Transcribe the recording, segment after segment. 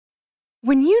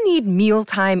When you need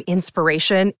mealtime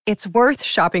inspiration, it's worth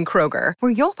shopping Kroger,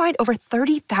 where you'll find over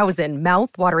 30,000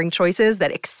 mouth-watering choices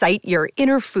that excite your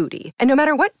inner foodie. And no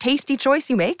matter what tasty choice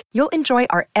you make, you'll enjoy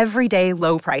our everyday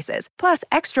low prices, plus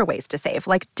extra ways to save,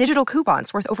 like digital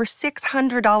coupons worth over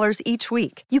 $600 each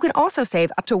week. You can also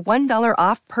save up to $1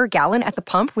 off per gallon at the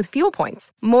pump with fuel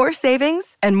points. More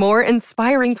savings and more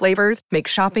inspiring flavors make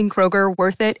shopping Kroger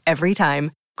worth it every time.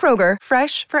 Kroger,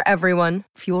 fresh for everyone.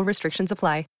 Fuel restrictions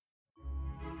apply.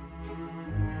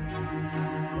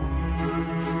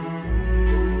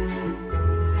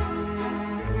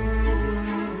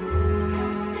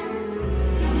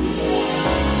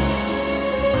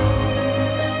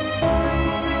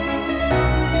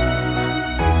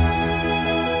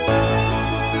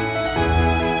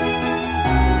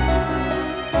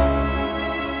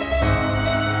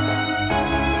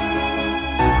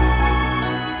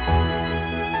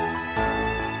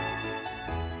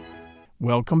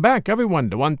 Welcome back, everyone,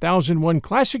 to 1001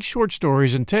 Classic Short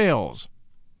Stories and Tales.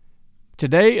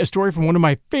 Today, a story from one of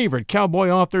my favorite cowboy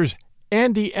authors,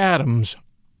 Andy Adams.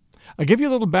 I'll give you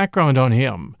a little background on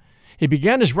him. He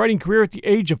began his writing career at the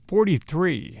age of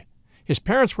 43. His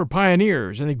parents were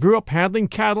pioneers, and he grew up handling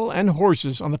cattle and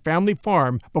horses on the family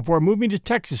farm before moving to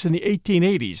Texas in the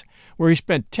 1880s, where he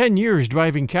spent 10 years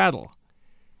driving cattle.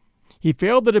 He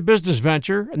failed at a business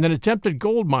venture and then attempted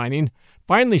gold mining,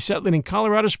 finally settling in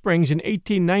Colorado Springs in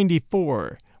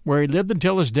 1894, where he lived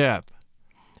until his death.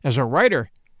 As a writer,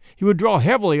 he would draw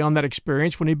heavily on that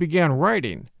experience when he began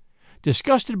writing.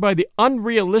 Disgusted by the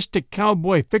unrealistic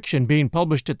cowboy fiction being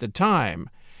published at the time,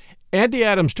 Andy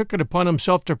Adams took it upon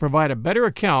himself to provide a better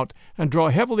account and draw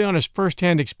heavily on his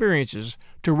first-hand experiences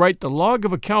to write The Log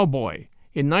of a Cowboy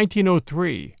in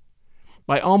 1903.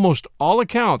 By almost all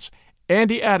accounts,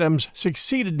 Andy Adams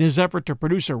succeeded in his effort to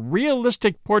produce a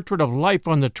realistic portrait of life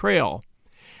on the trail,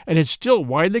 and it's still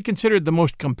widely considered the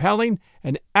most compelling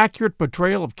and accurate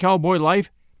portrayal of cowboy life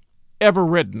ever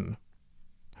written.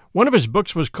 One of his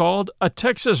books was called A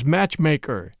Texas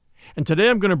Matchmaker, and today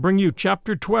I'm going to bring you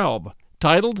Chapter 12,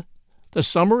 titled The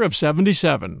Summer of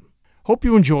 '77. Hope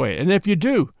you enjoy it, and if you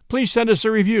do, please send us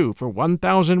a review for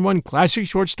 1001 Classic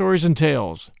Short Stories and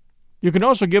Tales. You can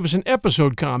also give us an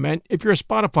episode comment if you're a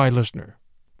Spotify listener.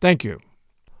 Thank you.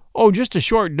 Oh, just a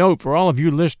short note for all of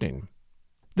you listening.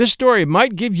 This story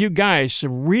might give you guys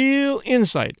some real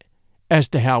insight as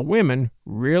to how women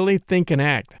really think and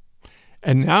act.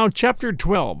 And now, Chapter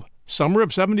 12, Summer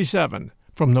of '77,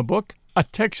 from the book A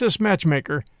Texas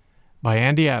Matchmaker by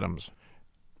Andy Adams.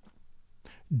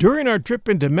 During our trip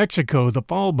into Mexico the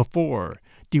fall before,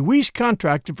 DeWeese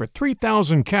contracted for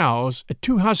 3,000 cows at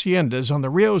 2 haciendas on the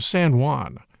Rio San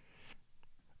Juan.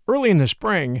 Early in the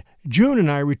spring, June and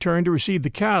I returned to receive the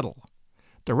cattle.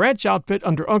 The ranch outfit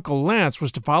under Uncle Lance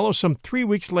was to follow some 3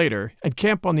 weeks later and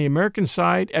camp on the American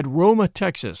side at Roma,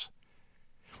 Texas.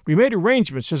 We made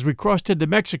arrangements as we crossed into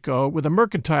Mexico with a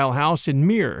mercantile house in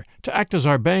Mir to act as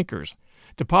our bankers,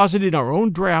 depositing our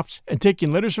own drafts and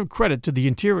taking letters of credit to the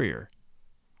interior.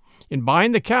 In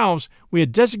buying the cows, we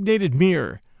had designated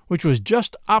Mir, which was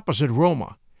just opposite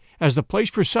Roma, as the place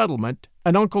for settlement,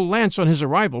 and Uncle Lance on his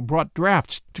arrival brought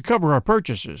drafts to cover our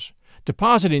purchases,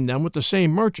 depositing them with the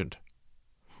same merchant.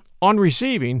 On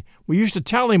receiving, we used a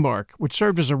tally mark which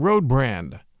served as a road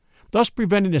brand, thus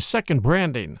preventing a second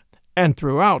branding, and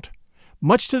throughout,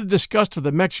 much to the disgust of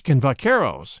the Mexican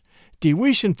vaqueros,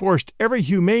 DeWeese enforced every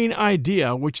humane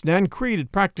idea which Nan Creed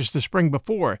had practiced the spring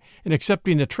before in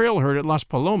accepting the trail herd at Las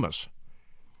Palomas.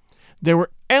 There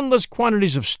were endless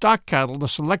quantities of stock cattle to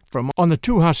select from on the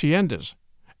 2 haciendas,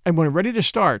 and when ready to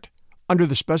start, under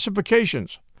the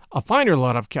specifications, a finer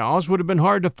lot of cows would have been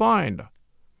hard to find.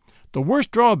 The worst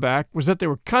drawback was that they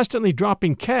were constantly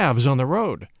dropping calves on the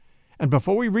road, and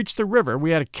before we reached the river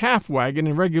we had a calf wagon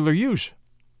in regular use.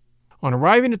 On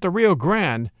arriving at the Rio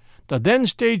Grande, the then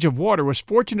stage of water was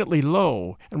fortunately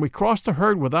low, and we crossed the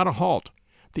herd without a halt,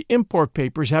 the import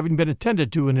papers having been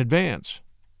attended to in advance.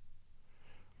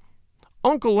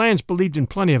 Uncle Lance believed in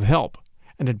plenty of help,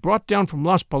 and had brought down from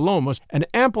Las Palomas an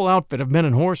ample outfit of men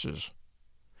and horses.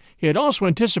 He had also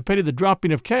anticipated the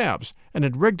dropping of calves, and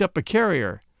had rigged up a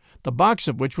carrier, the box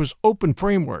of which was open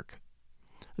framework.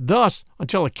 Thus,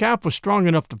 until a calf was strong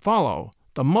enough to follow,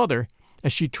 the mother,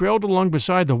 as she trailed along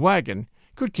beside the wagon,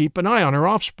 could keep an eye on her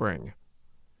offspring.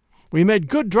 We made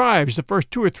good drives the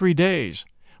first 2 or 3 days,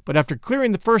 but after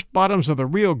clearing the first bottoms of the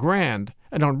Rio Grande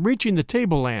and on reaching the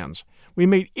tablelands, we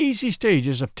made easy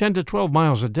stages of 10 to 12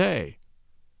 miles a day.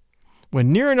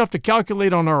 When near enough to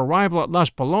calculate on our arrival at Las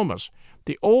Palomas,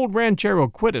 the old ranchero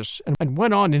quit us and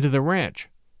went on into the ranch.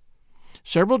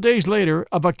 Several days later,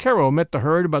 a vaquero met the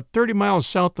herd about 30 miles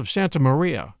south of Santa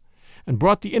Maria, and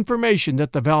brought the information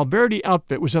that the Valverde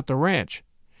outfit was at the ranch,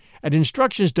 and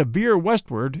instructions to veer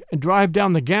westward and drive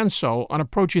down the Ganso on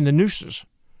approaching the Nueces.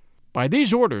 By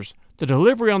these orders, the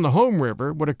delivery on the home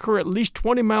river would occur at least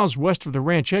 20 miles west of the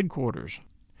ranch headquarters.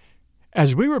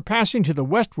 As we were passing to the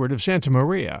westward of Santa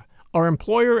Maria, our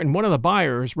employer and one of the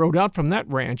buyers rode out from that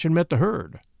ranch and met the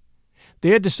herd. They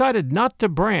had decided not to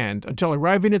brand until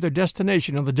arriving at their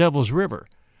destination on the Devil's River,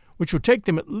 which would take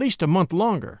them at least a month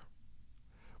longer.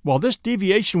 While this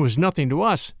deviation was nothing to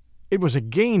us, it was a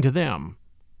gain to them.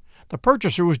 The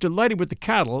purchaser was delighted with the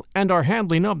cattle and our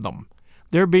handling of them,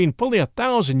 there being fully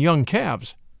 1,000 young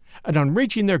calves, and on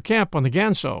reaching their camp on the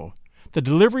Ganso, the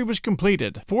delivery was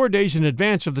completed 4 days in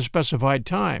advance of the specified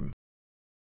time.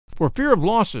 For fear of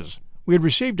losses, we had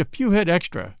received a few head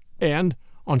extra, and,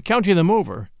 on counting them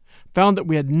over, found that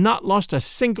we had not lost a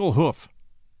single hoof.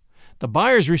 The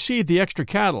buyers received the extra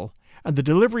cattle, and the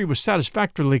delivery was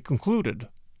satisfactorily concluded.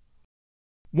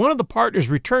 One of the partners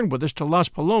returned with us to Las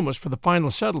Palomas for the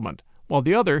final settlement, while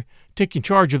the other, taking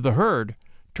charge of the herd,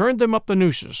 turned them up the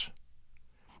Nueces.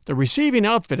 The receiving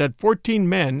outfit had 14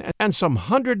 men and some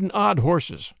 100-and-odd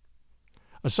horses.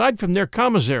 Aside from their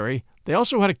commissary, they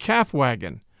also had a calf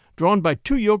wagon, drawn by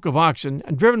 2 yoke of oxen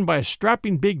and driven by a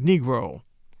strapping big Negro.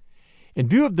 In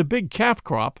view of the big calf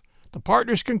crop, the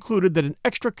partners concluded that an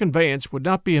extra conveyance would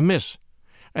not be amiss,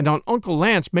 and on Uncle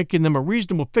Lance making them a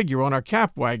reasonable figure on our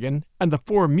calf wagon and the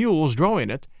 4 mules drawing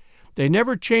it, they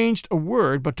never changed a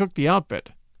word but took the outfit.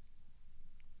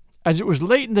 As it was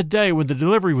late in the day when the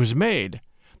delivery was made,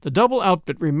 the double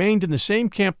outfit remained in the same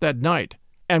camp that night,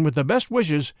 and with the best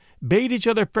wishes bade each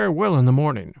other farewell in the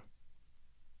morning.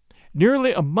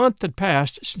 Nearly a month had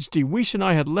passed since Deweese and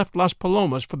I had left Las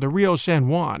Palomas for the Rio San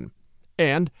Juan,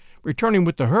 and, returning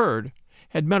with the herd,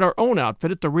 had met our own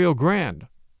outfit at the Rio Grande.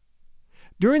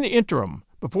 During the interim,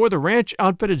 before the ranch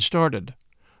outfit had started,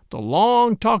 the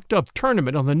long-talked-of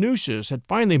tournament on the Nueces had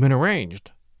finally been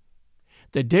arranged.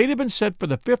 The date had been set for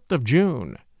the 5th of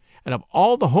June, and of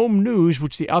all the home news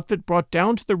which the outfit brought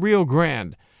down to the Rio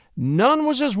Grande, none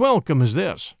was as welcome as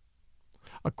this.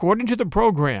 According to the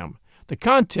program, the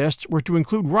contests were to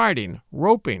include riding,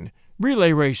 roping,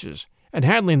 relay races, and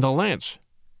handling the lance.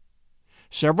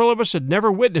 Several of us had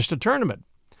never witnessed a tournament,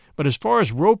 but as far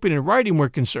as roping and riding were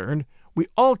concerned, we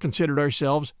all considered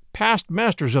ourselves past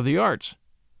masters of the arts.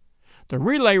 The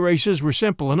relay races were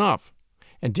simple enough,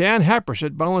 and Dan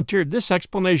Happersett volunteered this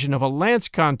explanation of a lance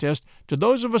contest to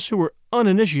those of us who were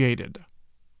uninitiated.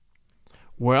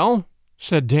 "Well,"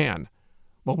 said Dan,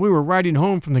 while we were riding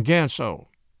home from the Ganso,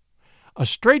 "a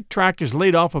straight track is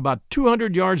laid off about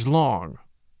 200 yards long.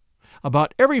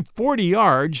 About every 40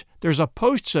 yards there's a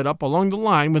post set up along the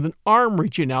line with an arm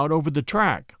reaching out over the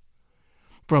track.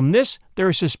 From this there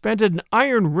is suspended an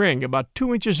iron ring about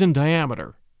 2 inches in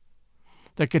diameter.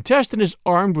 The contestant is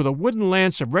armed with a wooden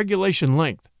lance of regulation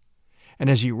length, and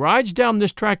as he rides down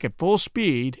this track at full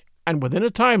speed and within a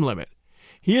time limit,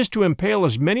 he is to impale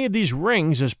as many of these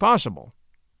rings as possible.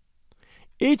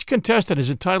 Each contestant is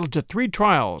entitled to 3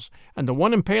 trials, and the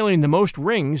one impaling the most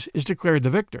rings is declared the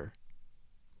victor.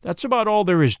 That's about all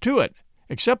there is to it,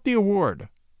 except the award.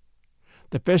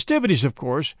 The festivities, of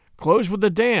course, close with a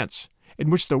dance, in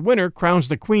which the winner crowns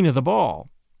the queen of the ball.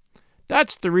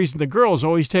 That's the reason the girls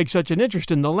always take such an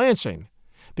interest in the lancing,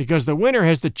 because the winner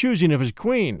has the choosing of his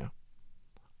queen.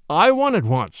 I won it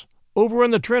once, over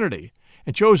in the Trinity,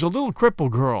 and chose a little cripple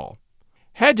girl.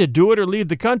 Had to do it or leave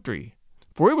the country,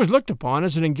 for it was looked upon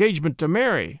as an engagement to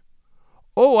marry.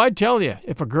 Oh, I tell you,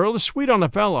 if a girl is sweet on a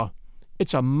fellow,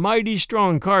 it's a mighty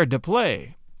strong card to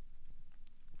play."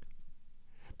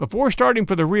 Before starting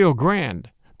for the Rio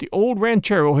Grande, the old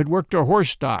ranchero had worked our horse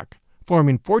stock,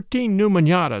 forming 14 new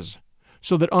manadas,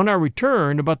 so that on our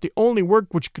return about the only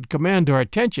work which could command our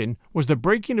attention was the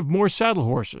breaking of more saddle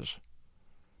horses.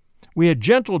 We had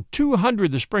gentled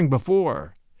 200 the spring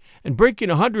before, and breaking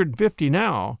 150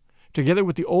 now, together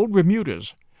with the old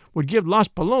remudas, would give Las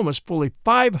Palomas fully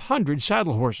 500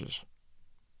 saddle horses.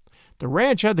 The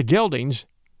ranch had the geldings,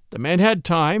 the men had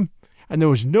time, and there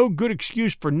was no good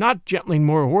excuse for not gentling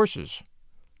more horses.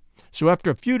 So after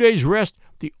a few days' rest,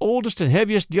 the oldest and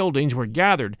heaviest geldings were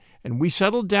gathered, and we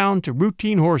settled down to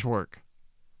routine horsework.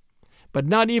 But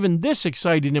not even this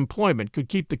exciting employment could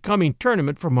keep the coming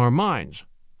tournament from our minds.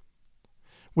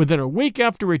 Within a week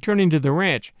after returning to the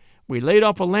ranch, we laid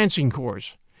off a lancing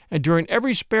course, and during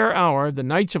every spare hour the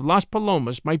knights of Las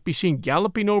Palomas might be seen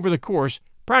galloping over the course,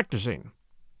 practicing.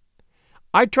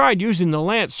 I tried using the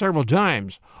lance several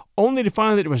times, only to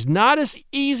find that it was not as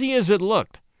easy as it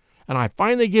looked, and I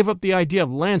finally gave up the idea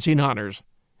of lancing honors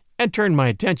and turned my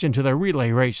attention to the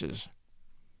relay races.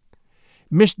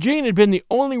 Miss Jean had been the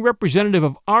only representative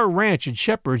of our ranch at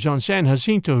Shepherd's on San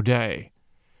Jacinto Day,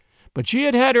 but she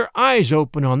had had her eyes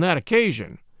open on that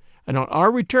occasion, and on our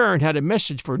return had a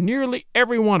message for nearly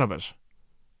every one of us.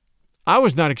 I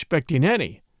was not expecting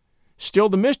any. Still,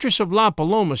 the mistress of La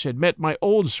Palomas had met my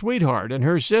old sweetheart and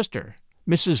her sister,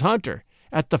 Mrs. Hunter,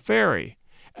 at the ferry,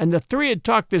 and the three had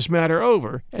talked this matter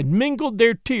over and mingled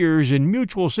their tears in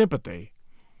mutual sympathy.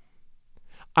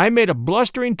 I made a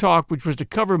blustering talk which was to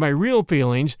cover my real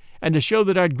feelings and to show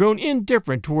that I'd grown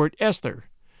indifferent toward Esther,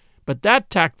 but that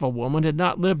tactful woman had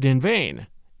not lived in vain,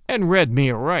 and read me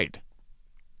aright.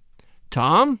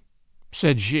 "Tom,"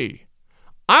 said she,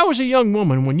 "I was a young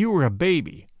woman when you were a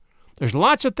baby. There's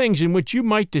lots of things in which you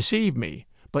might deceive me,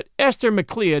 but Esther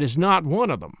McLeod is not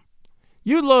one of them.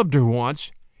 You loved her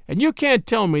once, and you can't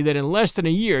tell me that in less than a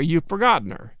year you've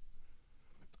forgotten her.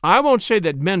 I won't say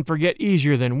that men forget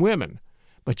easier than women,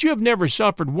 but you have never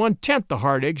suffered 1/10 the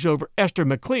heartaches over Esther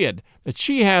McLeod that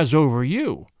she has over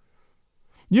you.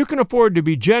 You can afford to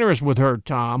be generous with her,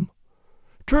 Tom.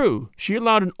 True, she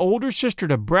allowed an older sister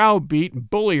to browbeat and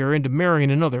bully her into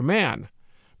marrying another man,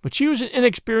 but she was an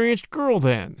inexperienced girl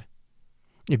then.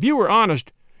 If you were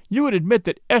honest, you would admit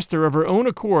that Esther of her own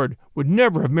accord would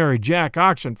never have married Jack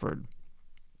Oxenford."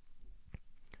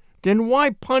 "Then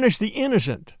why punish the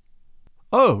innocent?"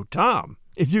 "Oh, Tom,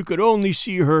 if you could only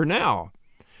see her now.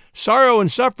 Sorrow and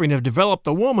suffering have developed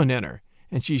a woman in her,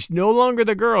 and she's no longer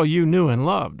the girl you knew and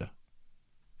loved."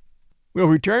 We'll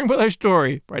return with our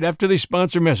story right after these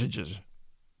sponsor messages.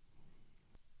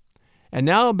 And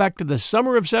now back to the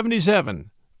Summer of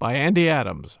 '77 by Andy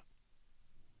Adams.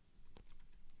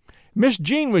 Miss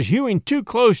Jean was hewing too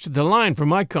close to the line for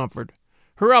my comfort.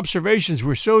 Her observations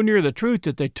were so near the truth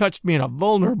that they touched me in a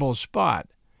vulnerable spot.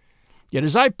 Yet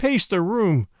as I paced the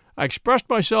room, I expressed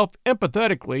myself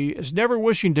empathetically as never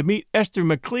wishing to meet Esther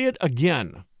McLeod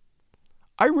again.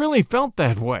 I really felt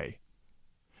that way.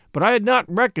 But I had not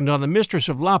reckoned on the mistress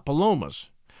of La Palomas,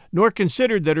 nor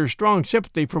considered that her strong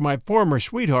sympathy for my former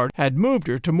sweetheart had moved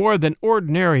her to more than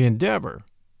ordinary endeavor.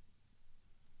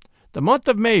 The month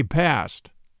of May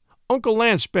passed. Uncle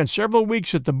Lance spent several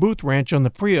weeks at the Booth Ranch on the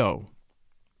Frio.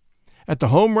 At the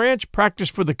home ranch, practice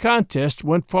for the contest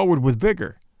went forward with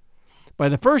vigor. By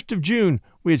the 1st of June,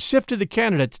 we had sifted the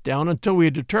candidates down until we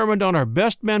had determined on our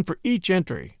best men for each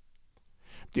entry.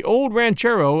 The old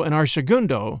ranchero and our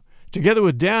segundo, together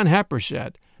with Dan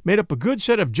Happersett, made up a good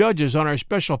set of judges on our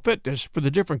special fitness for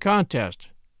the different contests.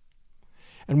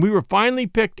 And we were finally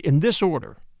picked in this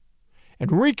order.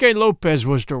 Enrique Lopez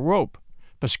was to rope,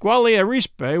 Pasquale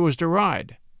Arispe was to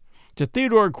ride. To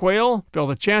Theodore Quayle fell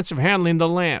the chance of handling the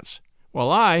lance,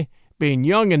 while I, being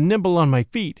young and nimble on my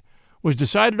feet, was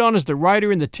decided on as the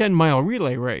rider in the 10-mile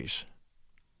relay race.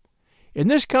 In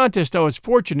this contest I was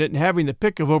fortunate in having the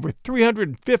pick of over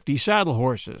 350 saddle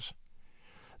horses.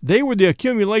 They were the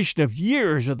accumulation of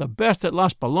years of the best that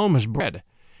Las Palomas bred,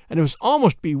 and it was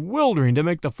almost bewildering to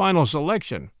make the final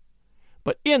selection.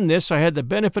 But in this I had the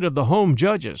benefit of the home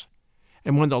judges,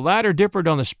 and when the latter differed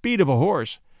on the speed of a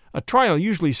horse, a trial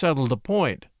usually settled the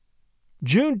point.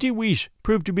 June DeWeese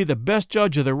proved to be the best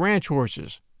judge of the ranch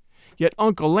horses, yet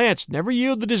Uncle Lance never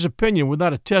yielded his opinion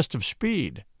without a test of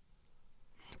speed.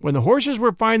 When the horses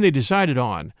were finally decided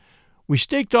on, we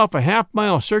staked off a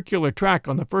half-mile circular track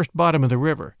on the first bottom of the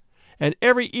river, and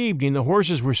every evening the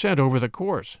horses were sent over the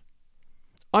course.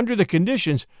 Under the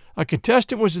conditions, a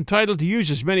contestant was entitled to use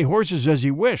as many horses as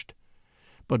he wished,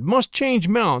 but must change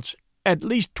mounts at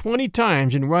least 20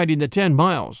 times in riding the 10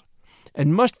 miles,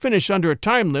 and must finish under a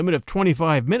time limit of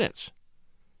 25 minutes.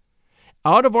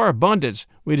 Out of our abundance,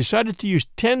 we decided to use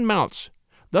 10 mounts,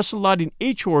 thus allotting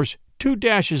each horse 2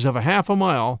 dashes of a half a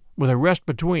mile with a rest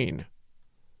between.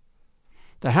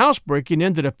 The housebreaking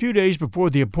ended a few days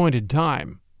before the appointed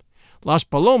time. Las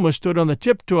Palomas stood on the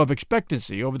tiptoe of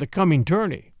expectancy over the coming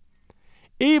tourney.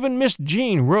 Even Miss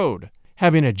Jean rode,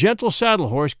 having a gentle saddle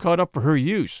horse caught up for her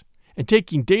use, and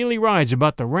taking daily rides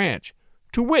about the ranch,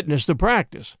 to witness the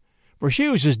practice, for she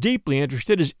was as deeply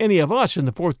interested as any of us in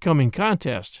the forthcoming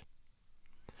contest.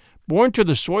 Born to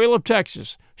the soil of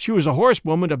Texas, she was a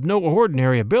horsewoman of no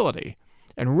ordinary ability,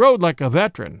 and rode like a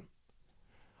veteran.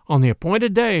 On the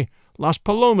appointed day, Las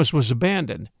Palomas was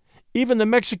abandoned, even the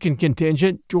Mexican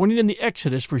contingent joining in the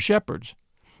exodus for Shepherd's,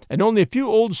 and only a few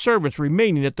old servants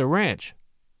remaining at the ranch.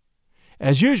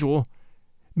 As usual,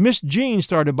 Miss Jean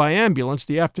started by ambulance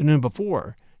the afternoon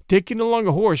before, taking along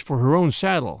a horse for her own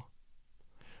saddle.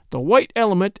 The White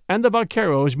Element and the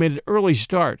Vaqueros made an early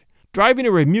start, driving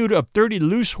a remuda of 30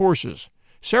 loose horses,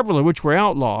 several of which were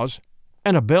outlaws,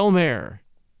 and a bell mare.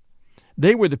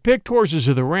 They were the picked horses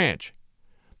of the ranch,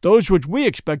 those which we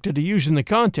expected to use in the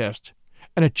contest,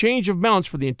 and a change of mounts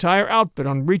for the entire outfit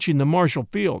on reaching the Marshall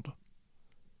Field.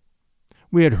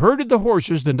 We had herded the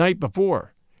horses the night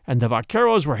before, and the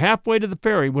vaqueros were halfway to the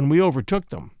ferry when we overtook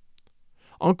them.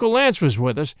 Uncle Lance was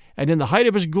with us, and in the height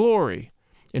of his glory,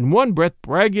 in one breath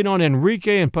bragging on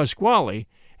Enrique and Pasquale,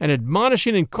 and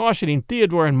admonishing and cautioning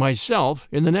Theodore and myself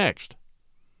in the next.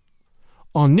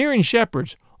 On nearing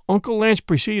Shepherd's, Uncle Lance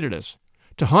preceded us,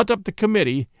 to hunt up the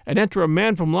committee and enter a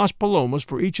man from Las Palomas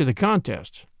for each of the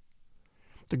contests.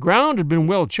 The ground had been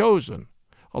well chosen,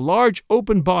 a large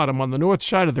open bottom on the north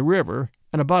side of the river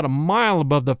and about a mile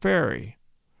above the ferry.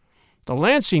 The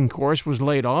lancing course was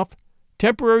laid off,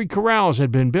 temporary corrals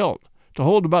had been built to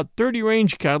hold about 30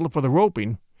 range cattle for the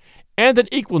roping, and an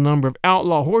equal number of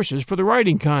outlaw horses for the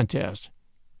riding contest.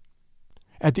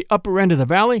 At the upper end of the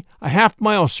valley, a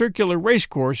half-mile circular race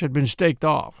course had been staked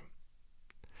off.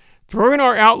 Throwing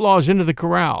our outlaws into the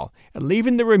corral and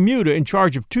leaving the remuda in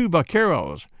charge of 2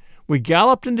 vaqueros, we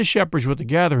galloped into Shepherd's with the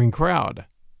gathering crowd.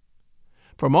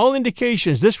 From all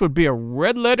indications, this would be a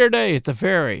red-letter day at the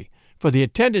ferry, for the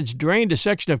attendants drained a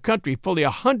section of country fully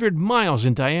 100 miles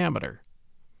in diameter.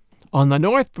 On the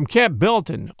north, from Camp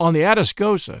Belton on the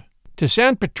Atascosa to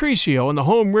San Patricio on the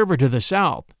home river to the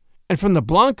south, and from the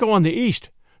Blanco on the east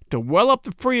to well up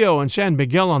the Frio and San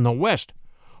Miguel on the west,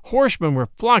 horsemen were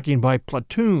flocking by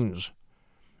platoons.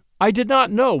 I did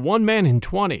not know one man in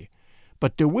 20,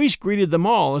 but Deweese greeted them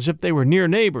all as if they were near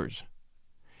neighbors.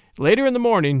 Later in the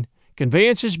morning,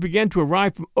 conveyances began to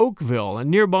arrive from Oakville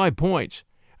and nearby points,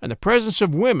 and the presence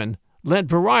of women lent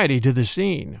variety to the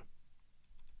scene.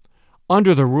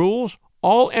 Under the rules,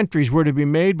 all entries were to be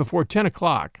made before 10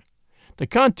 o'clock. The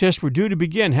contests were due to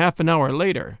begin half an hour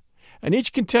later, and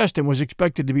each contestant was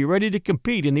expected to be ready to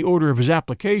compete in the order of his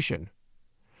application.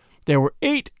 There were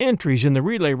 8 entries in the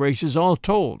relay races all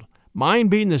told, mine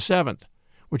being the 7th,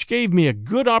 which gave me a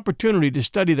good opportunity to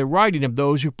study the riding of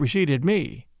those who preceded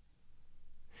me.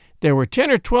 There were 10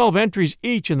 or 12 entries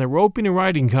each in the roping and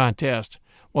riding contest,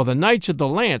 while the Knights of the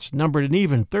Lance numbered an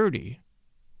even 30.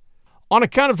 On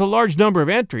account of the large number of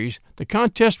entries, the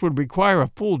contest would require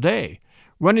a full day,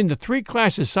 running the 3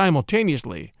 classes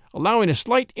simultaneously, allowing a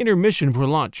slight intermission for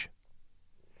lunch.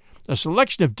 A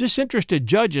selection of disinterested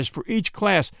judges for each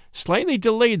class slightly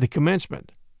delayed the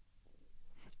commencement.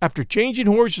 After changing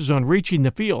horses on reaching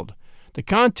the field, the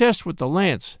contest with the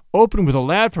lance opened with a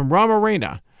lad from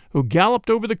Ramarena who galloped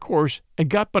over the course and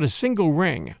got but a single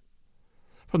ring.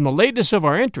 From the lateness of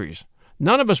our entries,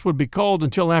 none of us would be called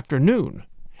until afternoon,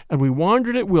 and we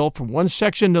wandered at will from one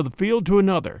section of the field to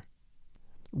another.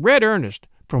 Red Ernest,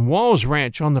 from Wall's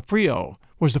Ranch on the Frio,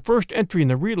 was the first entry in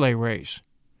the relay race.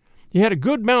 He had a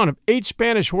good mount of 8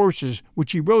 Spanish horses,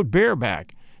 which he rode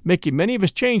bareback, making many of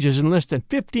his changes in less than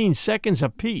 15 seconds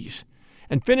apiece,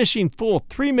 and finishing full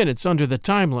 3 minutes under the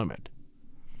time limit.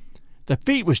 The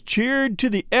feat was cheered to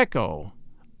the echo,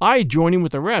 I joining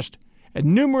with the rest, and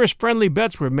numerous friendly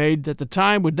bets were made that the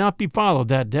time would not be followed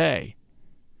that day.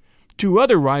 2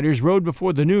 other riders rode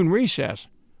before the noon recess,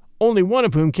 only one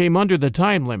of whom came under the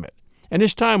time limit, and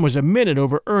his time was a minute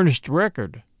over Ernest's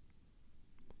record.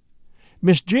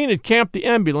 Miss Jean had camped the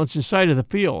ambulance in sight of the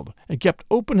field and kept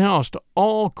open house to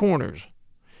all corners.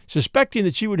 Suspecting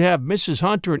that she would have Mrs.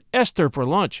 Hunter and Esther for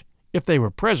lunch, if they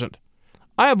were present,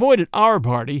 I avoided our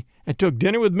party and took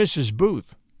dinner with Mrs.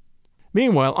 Booth.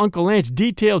 Meanwhile, Uncle Lance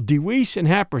detailed Deweese and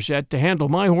Happersett to handle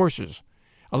my horses,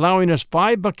 allowing us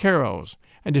 5 vaqueros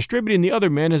and distributing the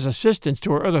other men as assistants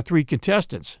to our other 3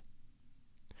 contestants.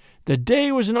 The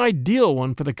day was an ideal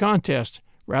one for the contest,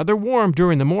 rather warm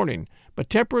during the morning, but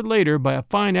tempered later by a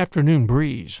fine afternoon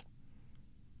breeze.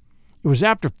 It was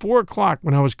after 4 o'clock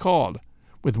when I was called,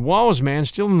 with Wall's man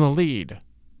still in the lead.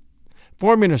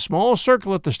 Forming a small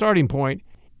circle at the starting point,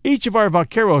 each of our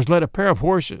vaqueros led a pair of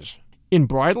horses, in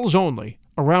bridles only,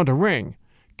 around a ring,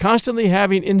 constantly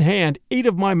having in hand 8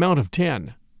 of my mount of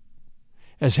 10.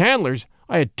 As handlers,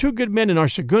 I had 2 good men in our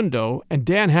segundo and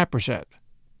Dan Happersett.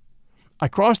 I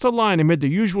crossed the line amid the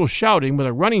usual shouting with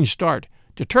a running start,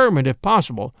 determined, if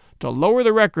possible, to lower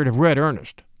the record of Red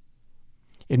Ernest.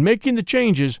 In making the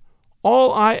changes,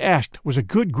 all I asked was a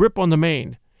good grip on the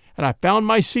mane, and I found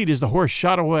my seat as the horse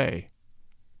shot away.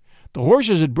 The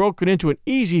horses had broken into an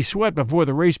easy sweat before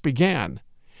the race began,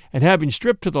 and having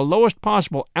stripped to the lowest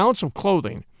possible ounce of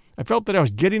clothing, I felt that I was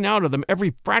getting out of them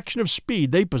every fraction of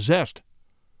speed they possessed.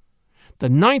 The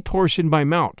 9th horse in my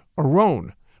mount, a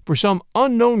roan, for some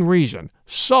unknown reason,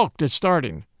 sulked at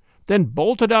starting, then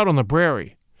bolted out on the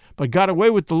prairie, but got away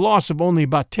with the loss of only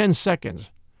about 10 seconds,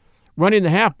 running the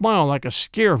half-mile like a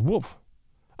scared wolf.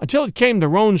 Until it came the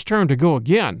roan's turn to go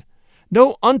again,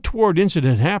 no untoward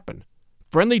incident happened,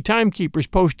 friendly timekeepers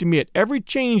posting me at every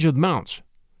change of mounts.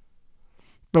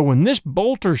 But when this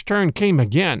bolter's turn came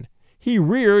again, he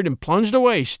reared and plunged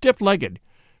away stiff-legged,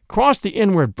 crossed the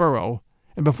inward furrow,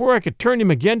 and before I could turn him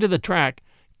again to the track,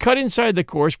 cut inside the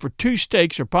course for 2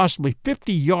 stakes or possibly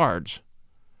 50 yards.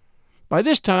 By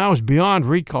this time I was beyond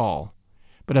recall,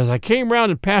 but as I came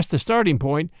round and passed the starting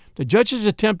point, the judges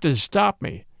attempted to stop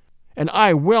me, and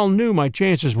I well knew my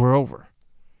chances were over.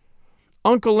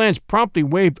 Uncle Lance promptly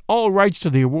waived all rights to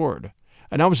the award,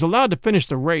 and I was allowed to finish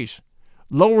the race,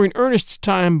 lowering Ernest's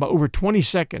time by over 20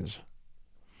 seconds.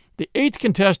 The 8th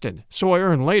contestant, so I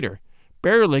learned later,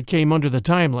 barely came under the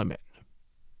time limit.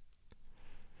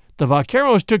 The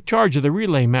vaqueros took charge of the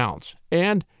relay mounts,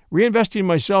 and, reinvesting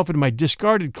myself in my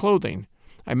discarded clothing,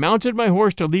 I mounted my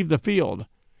horse to leave the field,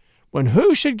 when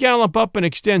who should gallop up and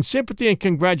extend sympathy and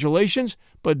congratulations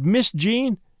but Miss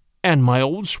Jean and my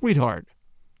old sweetheart.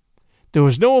 There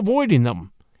was no avoiding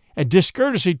them, and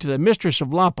discourtesy to the mistress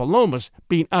of La Palomas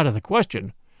being out of the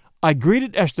question, I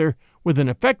greeted Esther with an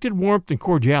affected warmth and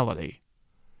cordiality.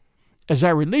 As I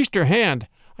released her hand,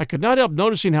 I could not help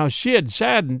noticing how she had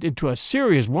saddened into a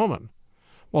serious woman,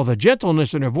 while the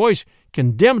gentleness in her voice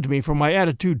condemned me for my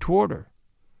attitude toward her.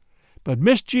 But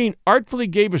Miss Jean artfully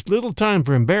gave us little time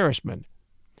for embarrassment,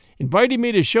 inviting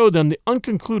me to show them the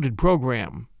unconcluded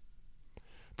program.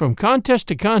 From contest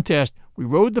to contest, we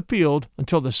rode the field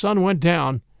until the sun went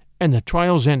down and the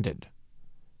trials ended.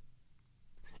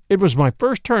 It was my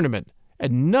first tournament,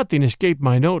 and nothing escaped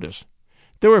my notice.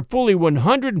 There were fully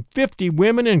 150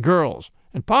 women and girls,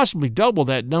 and possibly double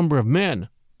that number of men,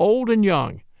 old and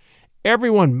young,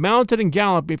 everyone mounted and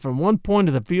galloping from one point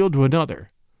of the field to another.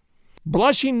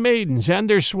 Blushing maidens and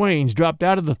their swains dropped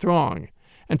out of the throng,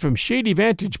 and from shady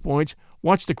vantage points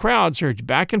watched the crowd surge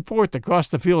back and forth across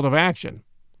the field of action.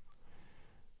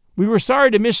 We were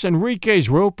sorry to miss Enrique's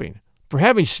roping, for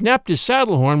having snapped his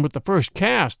saddle horn with the first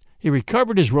cast, he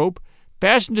recovered his rope,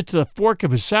 fastened it to the fork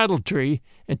of his saddle tree,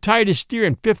 and tied his steer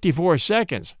in 54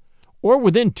 seconds, or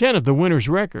within 10 of the winner's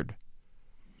record.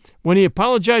 When he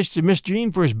apologized to Miss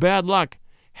Jean for his bad luck,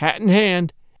 hat in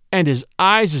hand, and his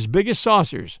eyes as big as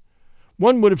saucers,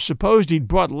 one would have supposed he'd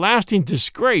brought lasting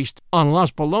disgrace on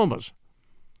Las Palomas.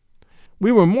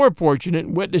 We were more fortunate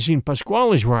in witnessing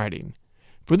Pasquale's riding.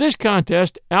 For this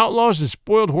contest, outlaws and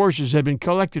spoiled horses had been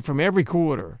collected from every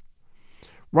quarter.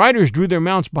 Riders drew their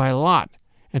mounts by lot,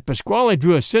 and Pasquale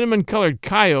drew a cinnamon-colored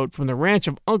coyote from the ranch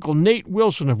of Uncle Nate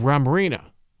Wilson of Ramarina.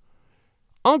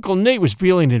 Uncle Nate was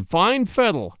feeling in fine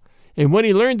fettle, and when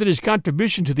he learned that his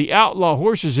contribution to the outlaw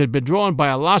horses had been drawn by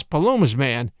a Las Palomas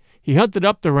man, he hunted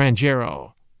up the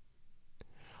ranchero.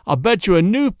 I'll bet you a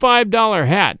new $5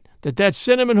 hat that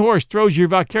cinnamon horse throws your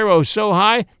vaquero so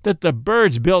high that the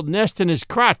birds build nests in his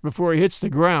crotch before he hits the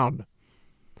ground.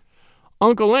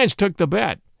 Uncle Lance took the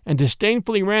bet, and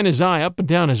disdainfully ran his eye up and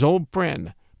down his old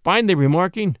friend, finally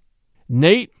remarking,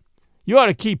 "Nate, you ought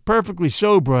to keep perfectly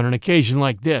sober on an occasion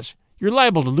like this. You're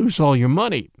liable to lose all your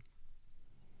money."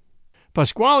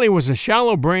 Pasquale was a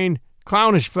shallow-brained,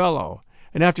 clownish fellow,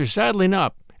 and after saddling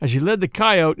up, as he led the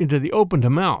coyote into the open to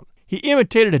mount, he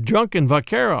imitated a drunken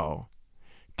vaquero.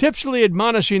 Tipsily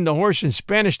admonishing the horse in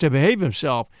Spanish to behave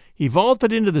himself, he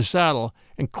vaulted into the saddle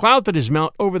and clouted his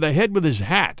mount over the head with his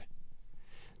hat.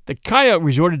 The coyote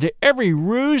resorted to every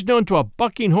ruse known to a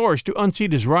bucking horse to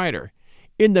unseat his rider,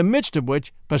 in the midst of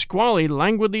which Pasquale,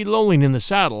 languidly lolling in the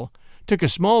saddle, took a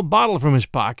small bottle from his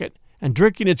pocket, and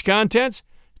drinking its contents,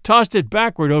 tossed it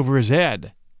backward over his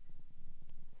head.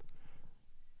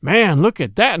 "Man, look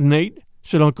at that, Nate,"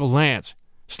 said Uncle Lance,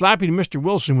 slapping Mr.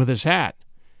 Wilson with his hat.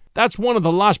 "That's one of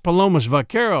the Las Palomas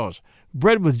vaqueros,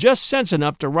 bred with just sense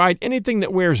enough to ride anything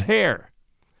that wears hair.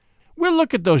 We'll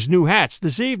look at those new hats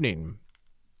this evening."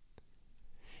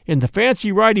 In the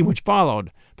fancy riding which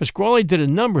followed, Pasquale did a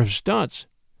number of stunts.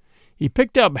 He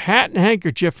picked up hat and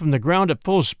handkerchief from the ground at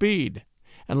full speed,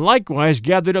 and likewise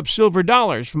gathered up silver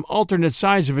dollars from alternate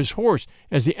sides of his horse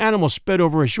as the animal sped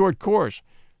over a short course.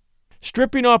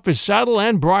 Stripping off his saddle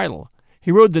and bridle,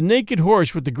 he rode the naked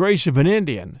horse with the grace of an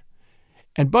Indian,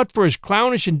 and but for his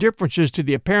clownish indifferences to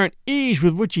the apparent ease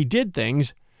with which he did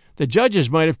things, the judges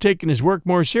might have taken his work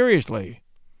more seriously.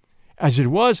 As it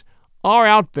was, our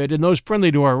outfit and those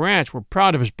friendly to our ranch were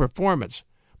proud of his performance,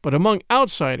 but among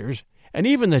outsiders, and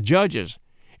even the judges,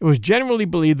 it was generally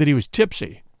believed that he was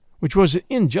tipsy, which was an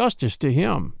injustice to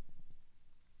him.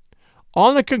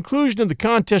 On the conclusion of the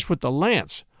contest with the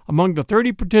lance, among the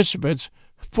 30 participants,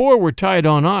 4 were tied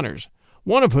on honors,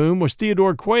 one of whom was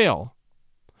Theodore Quayle.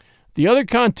 The other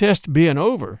contest being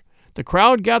over, the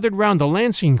crowd gathered round the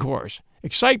lancing course,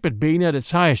 excitement being at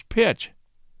its highest pitch.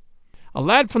 A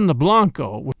lad from the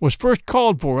Blanco was first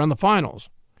called for on the finals,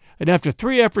 and after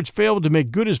 3 efforts failed to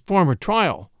make good his former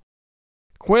trial,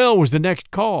 Quail was the next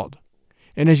called,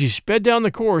 and as he sped down the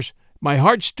course, my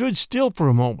heart stood still for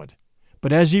a moment.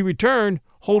 But as he returned,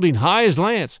 holding high his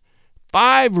lance,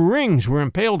 5 rings were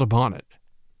impaled upon it.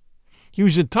 He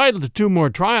was entitled to 2 more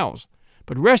trials,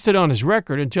 but rested on his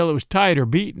record until it was tied or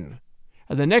beaten,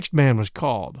 and the next man was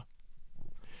called.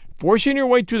 Forcing her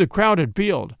way through the crowded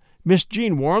field, Miss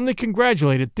Jean warmly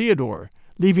congratulated Theodore,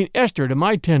 leaving Esther to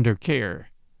my tender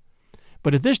care.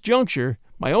 But at this juncture,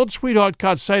 my old sweetheart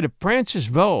caught sight of Francis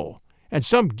Vaux and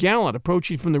some gallant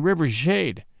approaching from the river's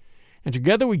shade, and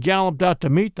together we galloped out to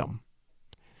meet them.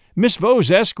 Miss Vaux's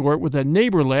escort was a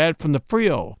neighbor lad from the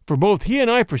Frio, for both he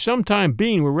and I for some time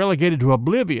being were relegated to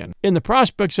oblivion in the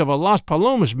prospects of a Las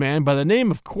Palomas man by the name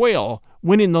of Quail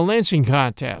winning the lancing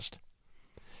contest.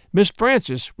 Miss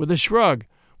Frances, with a shrug,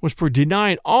 was for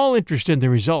denying all interest in the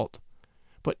result,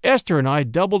 but Esther and I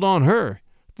doubled on her,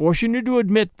 forcing her to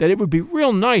admit that it would be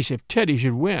real nice if Teddy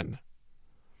should win.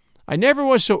 I never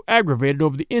was so aggravated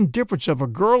over the indifference of a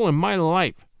girl in my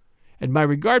life, and my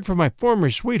regard for my former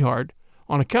sweetheart,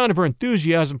 on account of her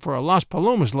enthusiasm for a Las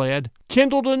Palomas lad,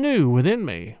 kindled anew within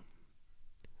me.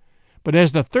 But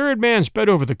as the third man sped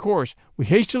over the course, we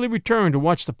hastily returned to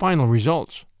watch the final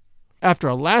results. After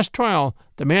a last trial,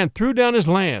 the man threw down his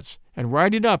lance, and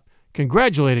riding up,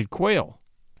 congratulated Quail.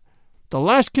 The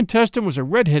last contestant was a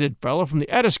red-headed fellow from the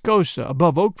Atascosa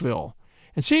above Oakville,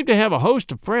 and seemed to have a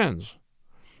host of friends.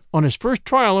 On his first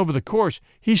trial over the course,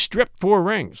 he stripped 4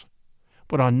 rings,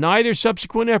 but on neither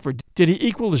subsequent effort did he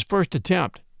equal his first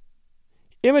attempt.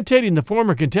 Imitating the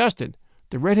former contestant,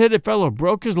 the red-headed fellow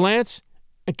broke his lance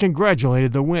and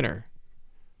congratulated the winner.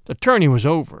 The tourney was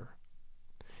over.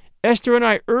 Esther and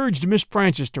I urged Miss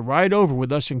Frances to ride over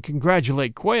with us and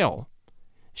congratulate Quail.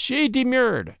 She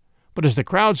demurred, but as the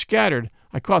crowd scattered,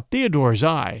 I caught Theodore's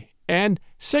eye, and,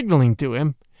 signaling to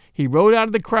him, he rode out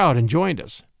of the crowd and joined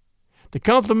us. The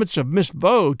compliments of Miss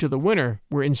Vaux to the winner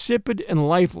were insipid and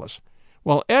lifeless,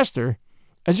 while Esther,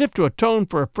 as if to atone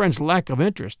for a friend's lack of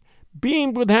interest,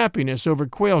 beamed with happiness over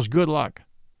Quail's good luck.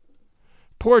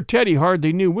 Poor Teddy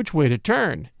hardly knew which way to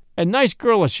turn, and nice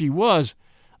girl as she was,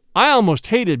 I almost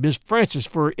hated Miss Frances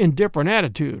for her indifferent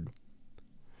attitude.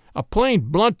 A plain,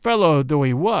 blunt fellow though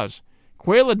he was,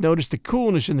 Quail had noticed the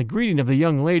coolness in the greeting of the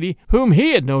young lady, whom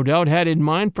he had no doubt had in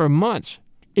mind for months,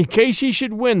 in case he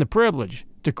should win the privilege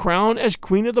to crown as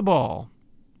queen of the ball.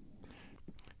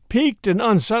 Piqued and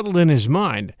unsettled in his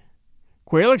mind,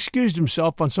 Quail excused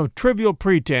himself on some trivial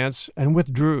pretense and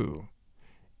withdrew.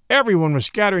 Everyone was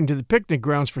scattering to the picnic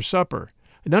grounds for supper,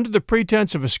 and under the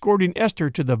pretense of escorting Esther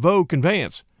to the Vaux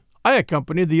conveyance, I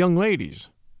accompanied the young ladies.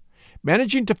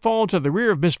 Managing to fall to the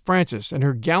rear of Miss Frances and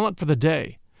her gallant for the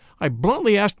day, I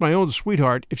bluntly asked my old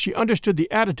sweetheart if she understood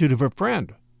the attitude of her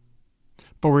friend.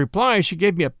 For reply, she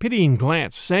gave me a pitying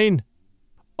glance, saying,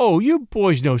 "Oh, you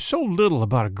boys know so little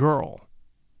about a girl.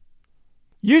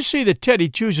 You see that Teddy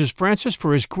chooses Frances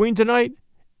for his queen tonight,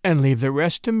 and leave the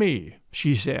rest to me,"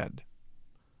 she said.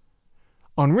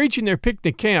 On reaching their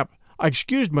picnic camp, I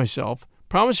excused myself,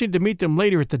 promising to meet them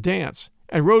later at the dance,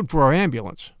 and rode for our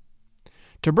ambulance.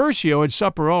 Tiburcio had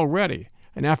supper all ready,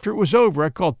 and after it was over I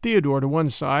called Theodore to one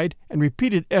side and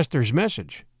repeated Esther's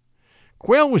message.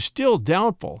 Quail was still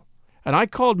doubtful, and I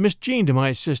called Miss Jean to my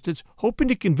assistance, hoping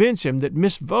to convince him that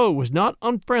Miss Vaux was not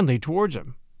unfriendly towards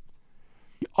him.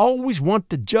 "You always want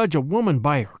to judge a woman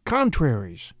by her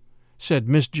contraries," said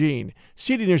Miss Jean,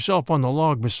 seating herself on the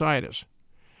log beside us.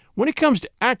 "When it comes to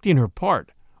acting her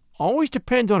part, always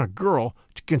depend on a girl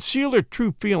to conceal her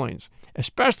true feelings,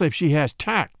 especially if she has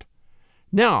tact.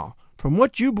 Now, from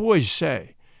what you boys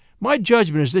say, my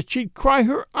judgment is that she'd cry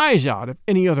her eyes out if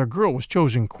any other girl was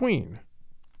chosen queen."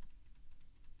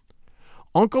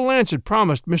 Uncle Lance had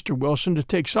promised Mr. Wilson to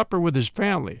take supper with his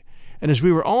family, and as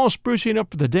we were all sprucing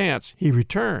up for the dance, he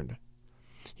returned.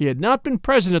 He had not been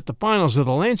present at the finals of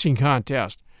the lancing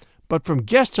contest, but from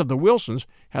guests of the Wilsons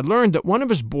had learned that one of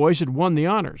his boys had won the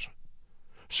honors.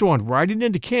 So on riding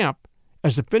into camp,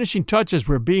 as the finishing touches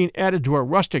were being added to our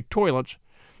rustic toilets,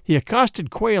 he accosted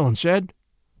Quail and said,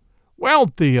 "Well,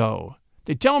 Theo,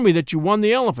 they tell me that you won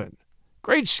the elephant.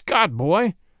 Great Scott,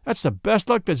 boy! That's the best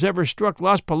luck that's ever struck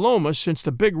Las Palomas since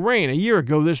the big rain a year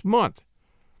ago this month.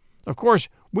 Of course,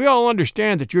 we all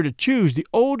understand that you're to choose the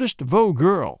oldest Vaux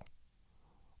girl."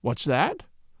 "What's that?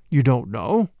 You don't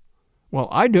know?" "Well,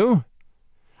 I do.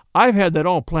 I've had that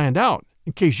all planned out,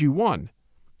 in case you won,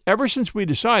 ever since we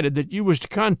decided that you was to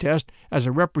contest as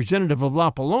a representative of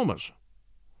Las Palomas.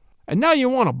 And now you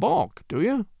want to balk, do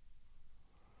you?"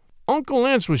 Uncle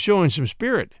Lance was showing some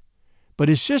spirit, but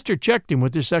his sister checked him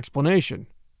with this explanation.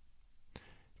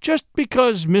 "Just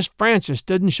because Miss Frances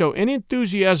didn't show any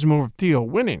enthusiasm over Theo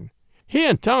winning, he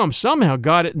and Tom somehow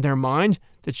got it in their minds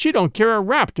that she don't care a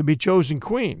rap to be chosen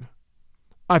queen.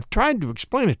 I've tried to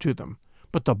explain it to them,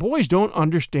 but the boys don't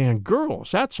understand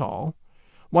girls, that's all.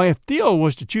 Why, if Theo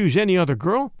was to choose any other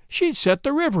girl, she'd set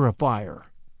the river afire."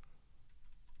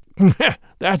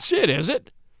 "That's it, is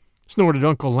it?" snorted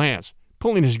Uncle Lance,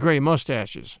 pulling his gray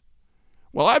mustaches.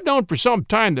 "Well, I've known for some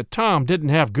time that Tom didn't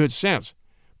have good sense,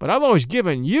 but I've always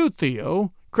given you,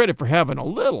 Theo, credit for having a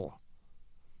little.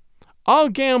 I'll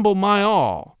gamble my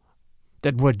all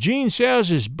that what Jean says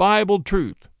is Bible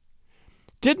truth.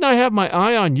 Didn't I have my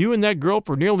eye on you and that girl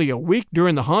for nearly a week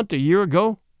during the hunt a year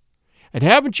ago? And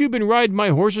haven't you been riding my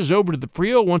horses over to the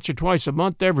Frio once or twice a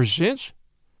month ever since?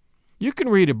 You can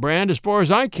read a brand as far as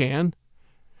I can,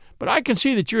 but I can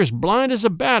see that you're as blind as a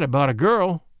bat about a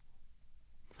girl.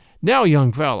 Now,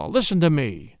 young fellow, listen to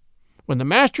me. When the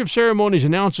master of ceremonies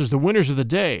announces the winners of the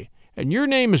day, and your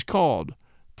name is called,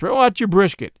 throw out your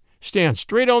brisket, stand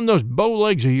straight on those bow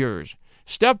legs of yours,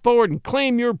 step forward and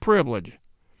claim your privilege.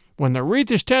 When the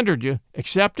wreath is tendered you,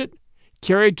 accept it,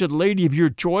 carry it to the lady of your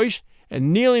choice,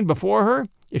 and kneeling before her,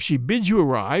 if she bids you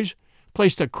arise,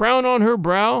 place the crown on her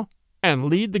brow, and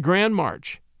lead the grand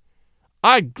march.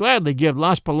 I'd gladly give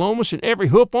Las Palomas and every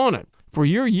hoof on it for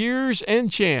your years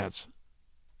and chance."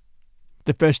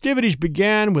 The festivities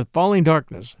began with falling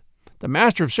darkness. The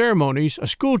master of ceremonies, a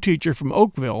schoolteacher from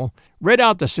Oakville, read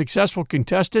out the successful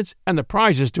contestants and the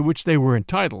prizes to which they were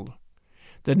entitled.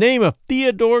 The name of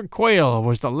Theodore Quayle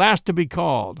was the last to be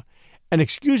called, and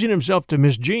excusing himself to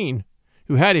Miss Jean,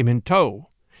 who had him in tow,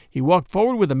 he walked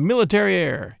forward with a military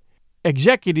air,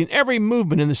 executing every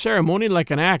movement in the ceremony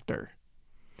like an actor.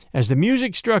 As the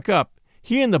music struck up,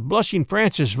 he and the blushing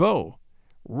Frances Vaux,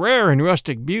 rare in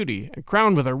rustic beauty and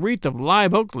crowned with a wreath of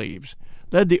live oak leaves,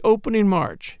 led the opening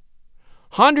march.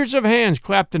 Hundreds of hands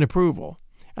clapped in approval,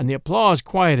 and the applause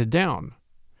quieted down.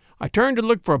 I turned to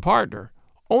look for a partner,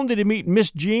 only to meet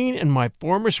Miss Jean and my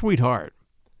former sweetheart.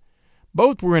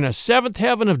 Both were in a seventh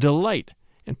heaven of delight,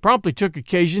 and promptly took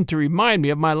occasion to remind me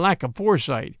of my lack of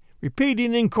foresight,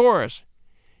 repeating in chorus,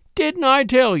 "Didn't I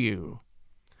tell you?"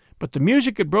 But the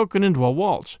music had broken into a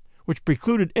waltz, which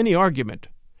precluded any argument,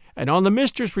 and on the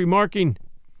mistress remarking,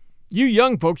 "You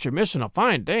young folks are missing a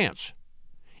fine dance,"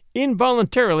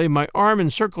 involuntarily my arm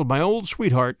encircled my old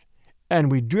sweetheart,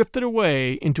 and we drifted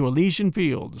away into Elysian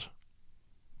fields.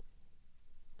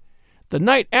 The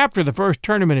night after the first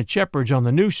tournament at Shepherd's on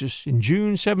the Nueces in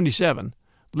June '77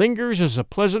 lingers as a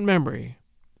pleasant memory.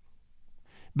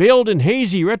 Veiled in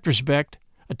hazy retrospect,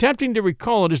 attempting to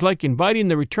recall it is like inviting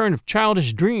the return of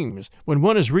childish dreams when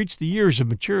one has reached the years of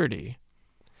maturity.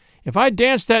 If I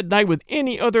danced that night with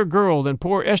any other girl than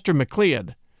poor Esther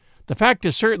McLeod, the fact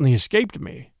has certainly escaped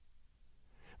me.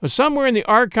 But somewhere in the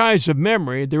archives of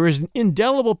memory there is an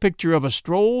indelible picture of a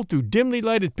stroll through dimly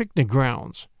lighted picnic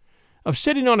grounds, of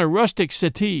sitting on a rustic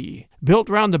settee built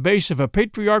round the base of a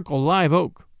patriarchal live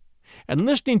oak, and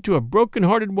listening to a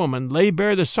broken-hearted woman lay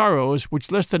bare the sorrows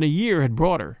which less than a year had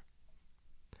brought her.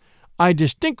 I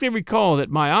distinctly recall that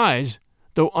my eyes,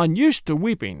 though unused to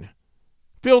weeping,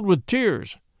 filled with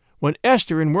tears when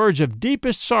Esther, in words of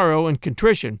deepest sorrow and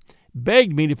contrition,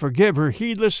 begged me to forgive her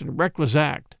heedless and reckless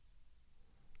act.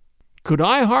 Could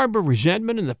I harbor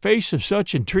resentment in the face of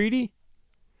such entreaty?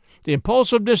 The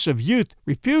impulsiveness of youth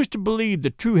refused to believe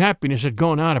that true happiness had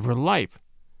gone out of her life.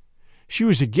 She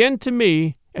was again to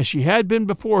me as she had been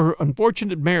before her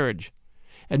unfortunate marriage,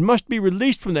 and must be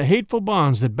released from the hateful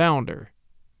bonds that bound her.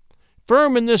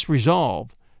 Firm in this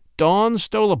resolve, dawn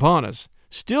stole upon us,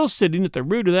 still sitting at the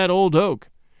root of that old oak,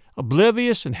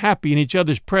 oblivious and happy in each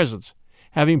other's presence,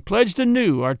 having pledged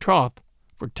anew our troth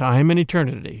for time and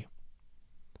eternity.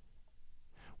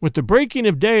 With the breaking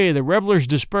of day, the revelers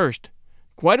dispersed.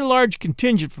 Quite a large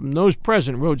contingent from those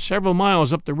present rode several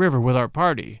miles up the river with our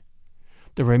party.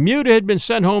 The remuda had been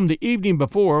sent home the evening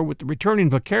before with the returning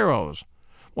vaqueros,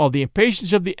 while the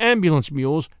impatience of the ambulance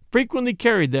mules frequently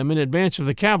carried them in advance of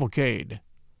the cavalcade.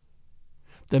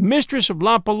 The mistress of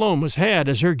La Palomas had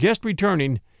as her guest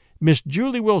returning Miss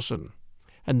Julie Wilson,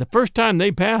 and the first time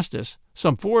they passed us,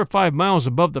 some 4 or 5 miles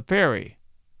above the ferry,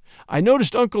 I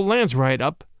noticed Uncle Lance ride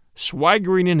up,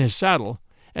 swaggering in his saddle,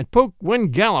 and poke one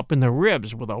gallop in the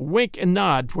ribs with a wink and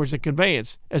nod towards the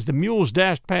conveyance as the mules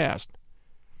dashed past.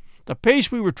 The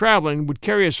pace we were traveling would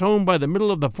carry us home by the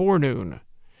middle of the forenoon,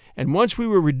 and once we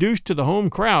were reduced to the home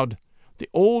crowd, the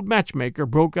old matchmaker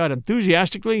broke out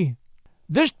enthusiastically,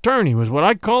 "This tourney was what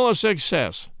I call a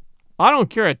success. I don't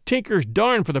care a tinker's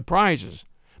darn for the prizes,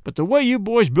 but the way you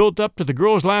boys built up to the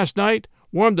girls last night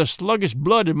warmed the sluggish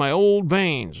blood in my old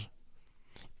veins.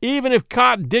 Even if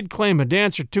Cotton did claim a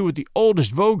dance or two with the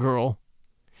oldest Vaux girl,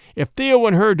 if Theo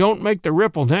and her don't make the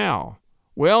riffle now,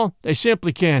 well, they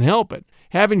simply can't help it,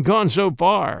 haven't gone so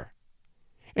far.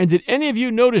 And did any of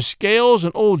you notice Scales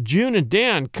and old June and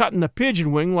Dan cutting the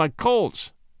pigeon wing like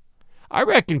colts? I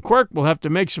reckon Quirk will have to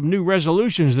make some new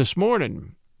resolutions this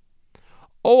morning.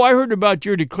 Oh, I heard about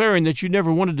your declaring that you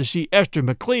never wanted to see Esther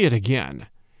McLeod again.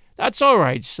 That's all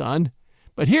right, son,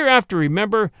 but hereafter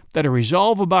remember that a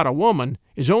resolve about a woman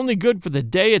is only good for the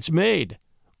day it's made,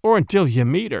 or until you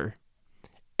meet her.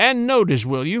 And notice,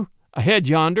 will you, ahead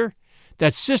yonder,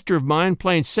 that sister of mine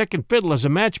playing second fiddle as a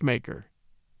matchmaker.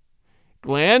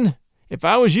 Glenn, if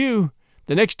I was you,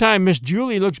 the next time Miss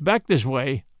Julie looks back this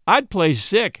way, I'd play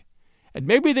sick, and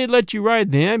maybe they'd let you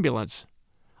ride the ambulance.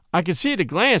 I can see at a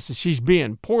glance that she's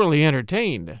being poorly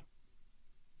entertained.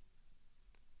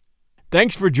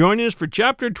 Thanks for joining us for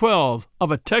Chapter 12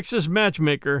 of A Texas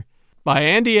Matchmaker by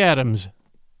Andy Adams.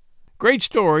 Great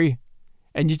story,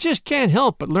 and you just can't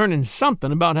help but learning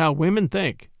something about how women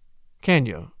think, can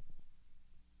you?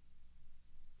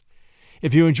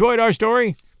 If you enjoyed our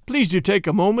story, please do take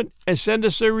a moment and send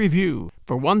us a review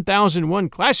for 1001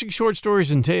 Classic Short Stories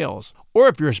and Tales. Or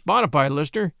if you're a Spotify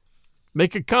listener,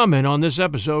 make a comment on this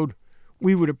episode.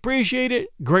 We would appreciate it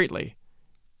greatly.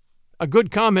 A good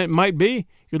comment might be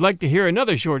you'd like to hear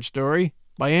another short story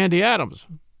by Andy Adams.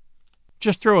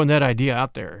 Just throwing that idea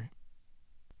out there.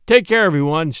 Take care,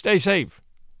 everyone. Stay safe,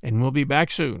 and we'll be back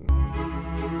soon.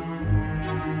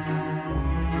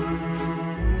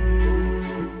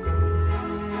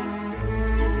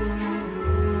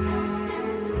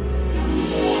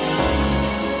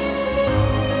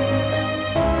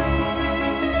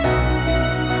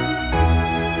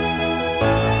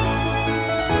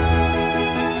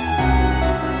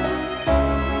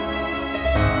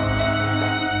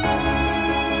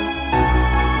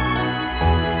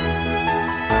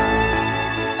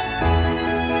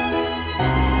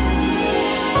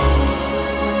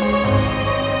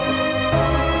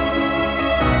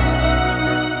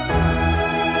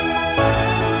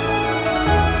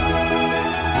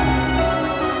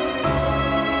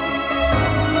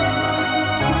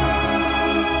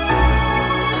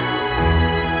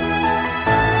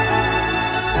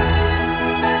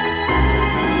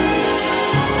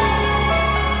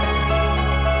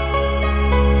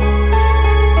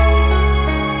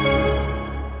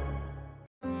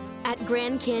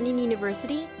 Canyon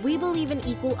University, we believe in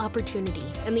equal opportunity,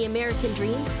 and the American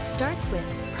dream starts with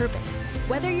purpose.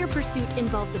 Whether your pursuit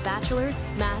involves a bachelor's,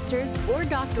 master's, or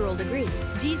doctoral degree,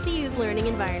 GCU's learning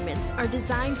environments are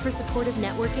designed for supportive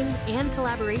networking and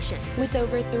collaboration. With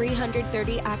over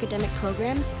 330 academic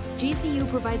programs, GCU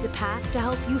provides a path to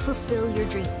help you fulfill your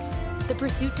dreams. The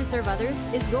pursuit to serve others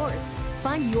is yours.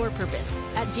 Find your purpose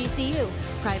at GCU.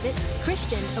 Private,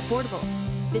 Christian, affordable.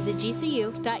 Visit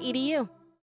gcu.edu.